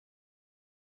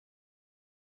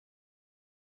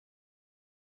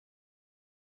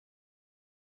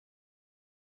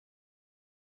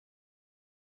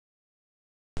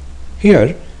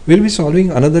Here we'll be solving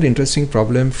another interesting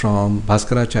problem from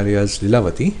Bhaskaracharya's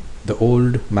Lilavati, the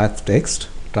old math text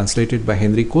translated by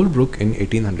Henry Colebrook in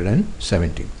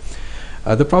 1817.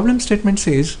 The problem statement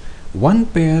says one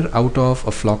pair out of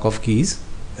a flock of geese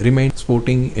remained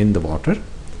sporting in the water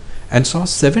and saw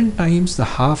 7 times the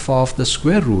half of the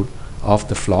square root of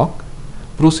the flock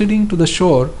proceeding to the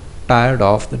shore, tired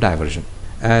of the diversion.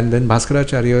 And then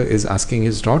Bhaskaracharya is asking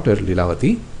his daughter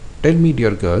Lilavati, tell me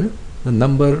dear girl, the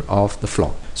number of the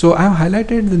flock. So I have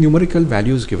highlighted the numerical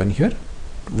values given here.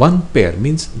 One pair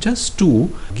means just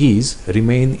 2 geese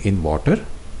remain in water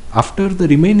after the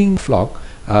remaining flock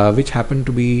which happened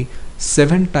to be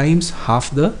 7 times half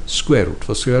the square root.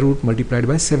 So square root multiplied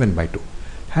by 7 by 2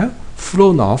 have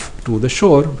flown off to the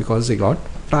shore because they got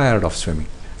tired of swimming.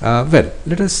 Well,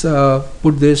 let us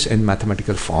put this in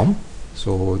mathematical form.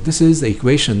 So this is the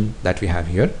equation that we have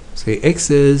here. Say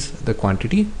x is the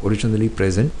quantity originally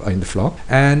present in the flock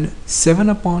and 7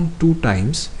 upon 2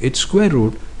 times its square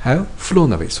root have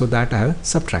flown away. So that I have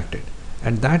subtracted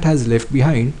and that has left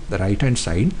behind the right hand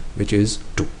side, which is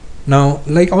 2. Now,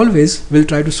 like always, we'll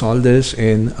try to solve this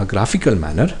in a graphical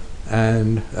manner,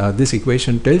 and this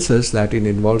equation tells us that it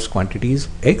involves quantities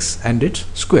x and its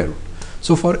square root.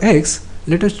 So for x,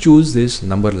 let us choose this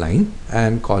number line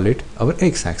and call it our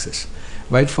x-axis.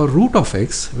 While for root of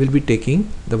x, we'll be taking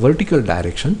the vertical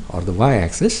direction or the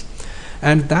y-axis,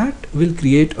 and that will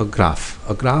create a graph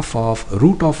of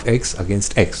root of x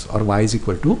against x, or y is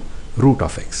equal to root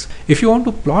of x. If you want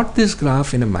to plot this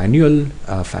graph in a manual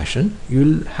fashion, you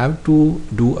will have to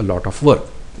do a lot of work,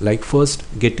 like first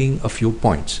getting a few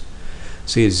points,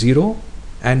 say 0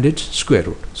 and its square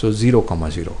root, so 0,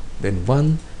 0, then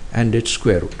 1 and its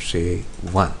square root, say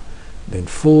 1, then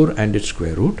 4 and its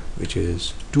square root, which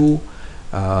is 2,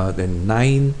 then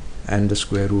 9 and the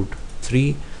square root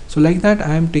 3. So like that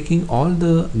I am taking all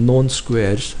the known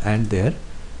squares and their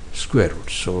square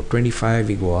roots. So 25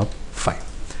 we go up 5.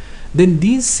 Then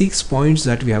these 6 points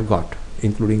that we have got,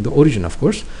 including the origin of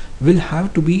course, will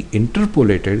have to be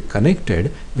interpolated,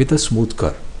 connected with a smooth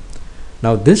curve.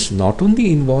 Now this not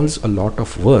only involves a lot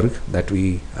of work that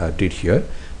we did here,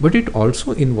 but it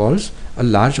also involves a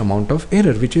large amount of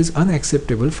error, which is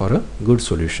unacceptable for a good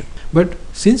solution. But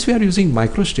since we are using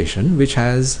MicroStation, which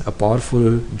has a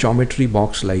powerful geometry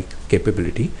box like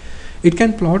capability, it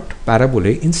can plot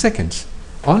parabolae in seconds.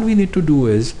 All we need to do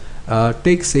is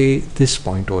take, say, this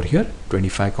point over here,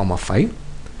 25, 5,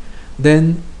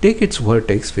 then take its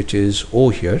vertex, which is O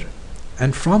here,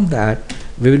 and from that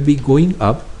we will be going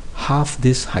up half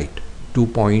this height,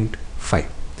 2.5.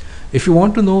 If you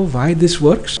want to know why this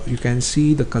works, you can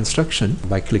see the construction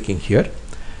by clicking here,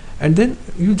 and then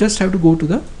you just have to go to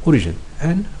the origin,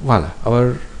 and voila,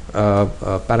 our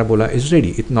parabola is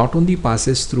ready. It not only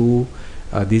passes through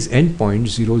these endpoints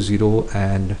 0, 0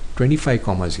 and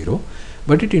 25, 0,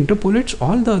 but it interpolates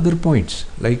all the other points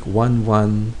like 1,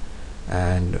 1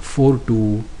 and 4,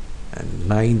 2 and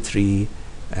 9, 3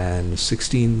 and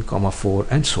 16, 4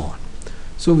 and so on.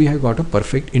 So we have got a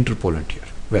perfect interpolant here.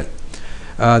 Well,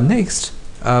 next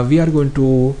we are going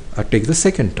to take the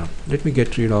second term. Let me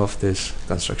get rid of this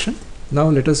construction. Now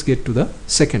let us get to the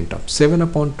second term, 7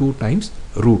 upon 2 times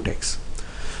root x.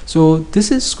 So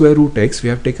this is square root x. We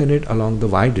have taken it along the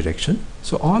y direction.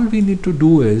 So all we need to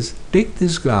do is take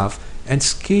this graph and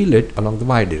scale it along the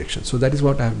y direction. So that is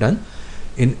what I have done.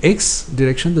 In x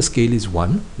direction the scale is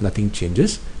 1, nothing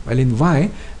changes, while in y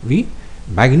we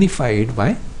magnify it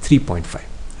by 3.5.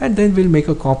 And then we'll make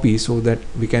a copy so that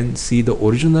we can see the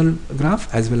original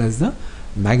graph as well as the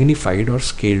magnified or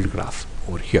scaled graph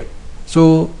over here.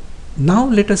 So now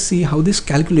let us see how this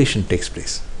calculation takes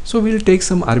place. So we'll take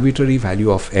some arbitrary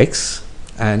value of x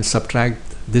and subtract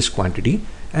this quantity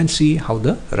and see how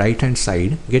the right hand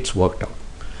side gets worked out.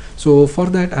 So for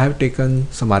that I have taken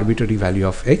some arbitrary value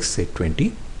of x, say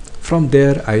 20. From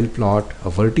there I will plot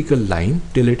a vertical line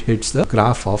till it hits the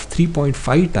graph of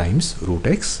 3.5 times root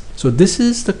x. So this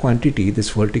is the quantity,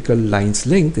 this vertical line's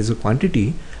length is a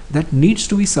quantity that needs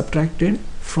to be subtracted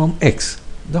from x,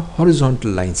 the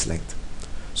horizontal line's length.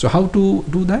 So how to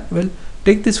do that? Well,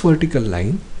 take this vertical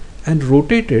line and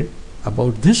rotate it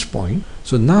about this point.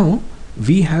 So now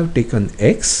we have taken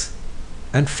x,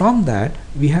 and from that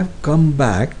we have come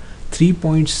back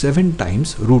 3.7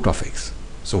 times root of x.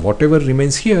 So whatever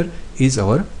remains here is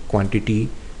our quantity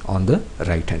on the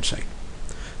right hand side.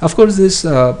 Of course, this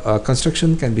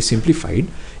construction can be simplified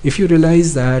if you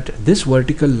realize that this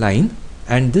vertical line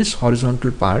and this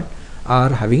horizontal part are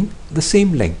having the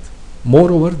same length.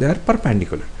 Moreover, they are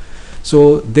perpendicular.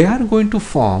 So they are going to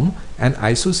form an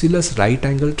isosceles right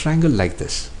angle triangle like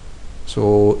this.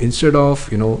 So instead of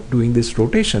doing this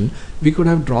rotation, we could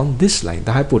have drawn this line,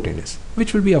 the hypotenuse,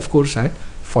 which will be of course at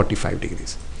 45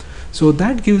 degrees. So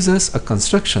that gives us a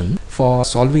construction for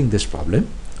solving this problem.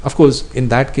 Of course, in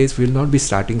that case we will not be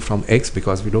starting from x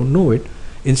because we don't know it.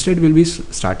 Instead we'll be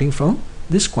starting from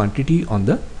this quantity on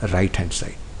the right hand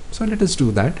side. So let us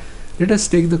do that. Let us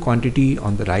take the quantity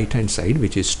on the right hand side,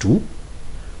 which is 2.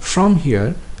 From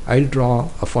here I'll draw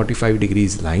a 45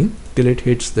 degrees line till it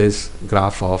hits this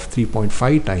graph of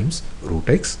 3.5 times root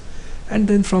x, and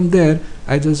then from there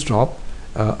I just drop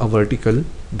a vertical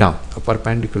down, a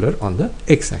perpendicular on the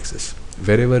x-axis.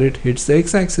 Wherever it hits the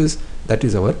x-axis, that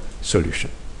is our solution.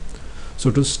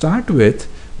 So to start with,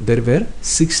 there were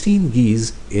 16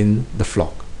 geese in the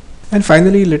flock. And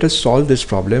finally, let us solve this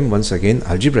problem once again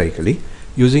algebraically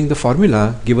using the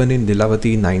formula given in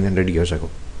Lilavati 900 years ago.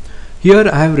 Here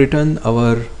I have written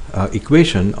our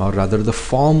equation, or rather the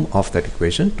form of that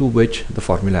equation to which the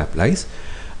formula applies.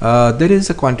 There is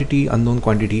a quantity, unknown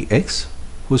quantity x,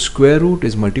 whose square root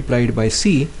is multiplied by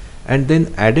c and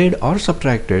then added or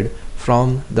subtracted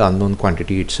from the unknown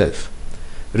quantity itself,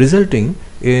 resulting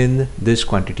in this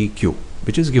quantity q,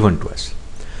 which is given to us.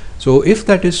 So if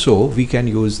that is so, we can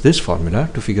use this formula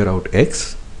to figure out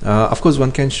x. Of course,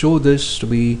 one can show this to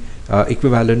be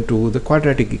equivalent to the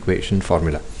quadratic equation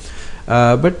formula.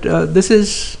 But this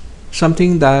is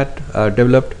something that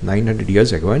developed 900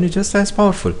 years ago and is just as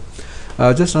powerful.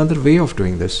 Just another way of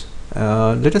doing this.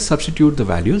 Let us substitute the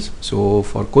values. So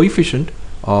for coefficient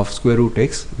of square root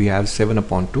x, we have 7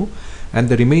 upon 2, and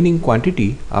the remaining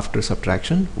quantity after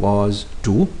subtraction was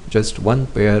 2. Just one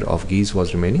pair of geese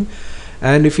was remaining,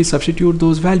 and if we substitute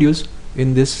those values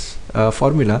in this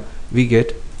formula, we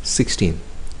get 16.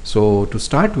 So to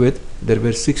start with, there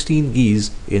were 16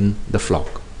 geese in the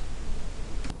flock.